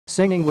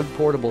SINGINGWOOD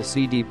Portable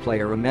CD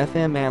Player,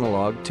 FM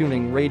analog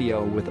tuning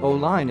radio with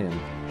Aux-in,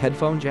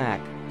 headphone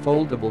jack,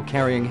 foldable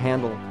carrying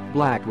handle,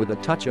 black with a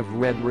touch of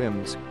red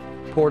rims.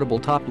 Portable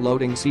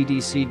top-loading CD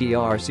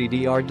CDR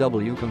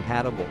CDRW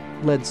compatible,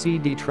 LED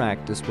CD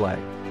track display.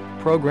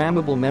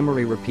 Programmable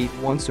memory repeat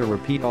once or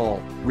repeat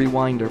all,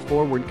 rewind or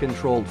forward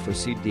controlled for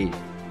CD.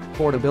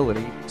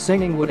 Portability,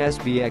 SINGINGWOOD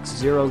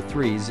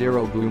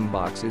SBX030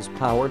 boombox is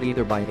powered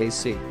either by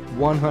AC,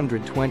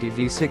 120V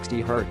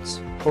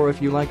 60Hz, or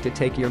if you like to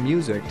take your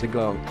music to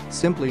go,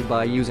 simply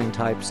by using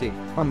Type-C,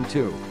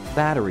 2,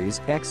 batteries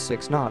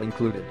X6 not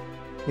included.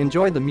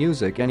 Enjoy the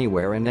music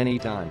anywhere and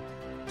anytime.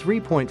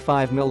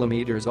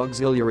 3.5mm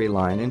auxiliary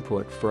line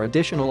input for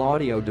additional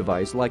audio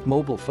device like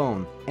mobile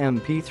phone,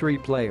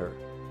 MP3 player.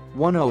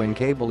 1 Aux-in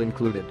cable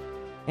included.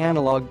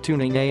 Analog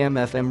tuning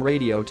AM/FM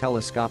radio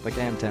telescopic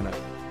antenna.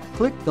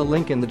 Click the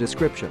link in the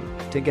description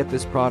to get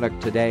this product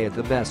today at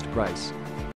the best price.